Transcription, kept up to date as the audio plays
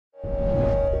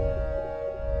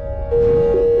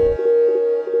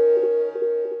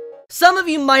Some of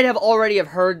you might have already have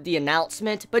heard the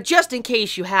announcement, but just in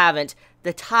case you haven't,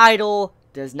 the title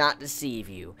does not deceive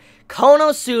you.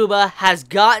 KonoSuba has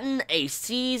gotten a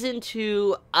Season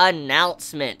 2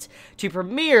 announcement to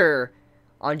premiere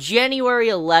on January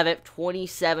 11th,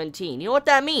 2017. You know what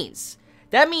that means?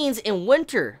 That means in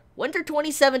winter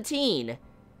 2017,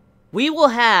 we will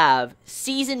have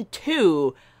Season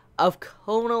 2 of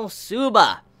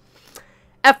KonoSuba.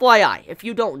 FYI, if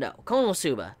you don't know,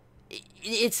 KonoSuba,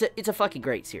 it's a fucking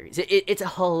great series. It's a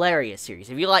hilarious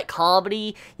series. If you like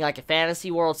comedy, you like a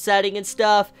fantasy world setting and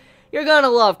stuff, you're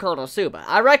gonna love KonoSuba.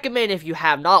 I recommend if you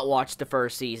have not watched the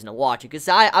first season to watch it, because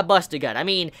I bust a gut. I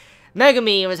mean,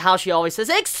 Megami is how she always says,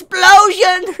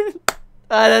 EXPLOSION!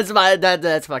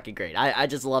 That's fucking great. I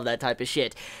just love that type of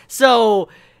shit. So,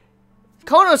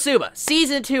 KonoSuba,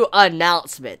 Season 2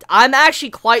 announcement. I'm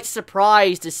actually quite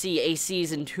surprised to see a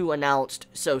Season 2 announced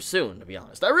so soon, to be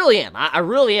honest. I really am. I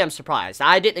really am surprised.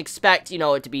 I didn't expect,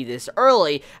 it to be this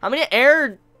early. I mean,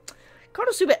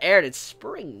 KonoSuba aired in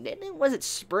spring, didn't it? Was it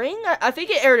spring? I think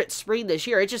it aired in spring this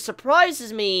year. It just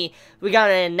surprises me we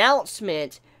got an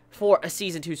announcement for a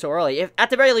Season 2 so early. If, at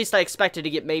the very least, I expected to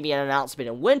get maybe an announcement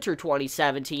in winter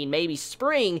 2017, maybe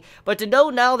spring, but to know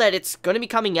now that it's going to be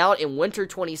coming out in winter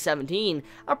 2017,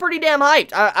 I'm pretty damn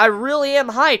hyped. I really am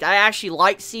hyped. I actually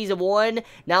liked Season 1.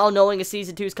 Now knowing a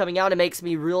Season 2 is coming out, it makes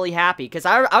me really happy, because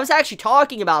I was actually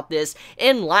talking about this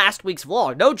in last week's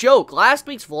vlog. No joke. Last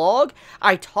week's vlog,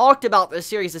 I talked about this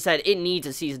series and said it needs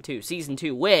a Season 2. Season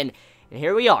 2 win. And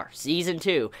here we are, Season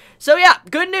 2. So yeah,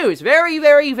 good news. Very,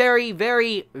 very, very,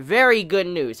 very, very good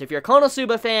news. If you're a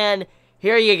KonoSuba fan,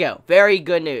 here you go. Very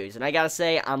good news. And I gotta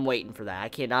say, I'm waiting for that. I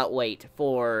cannot wait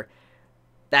for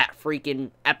that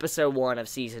freaking episode 1 of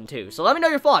Season 2. So let me know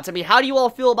your thoughts. I mean, how do you all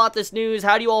feel about this news?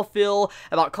 How do you all feel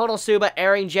about KonoSuba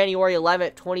airing January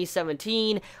 11th,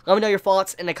 2017? Let me know your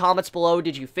thoughts in the comments below.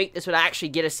 Did you think this would actually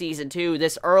get a Season 2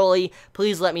 this early?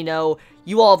 Please let me know.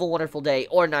 You all have a wonderful day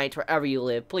or night wherever you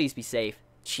live. Please be safe.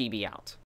 Chibi out.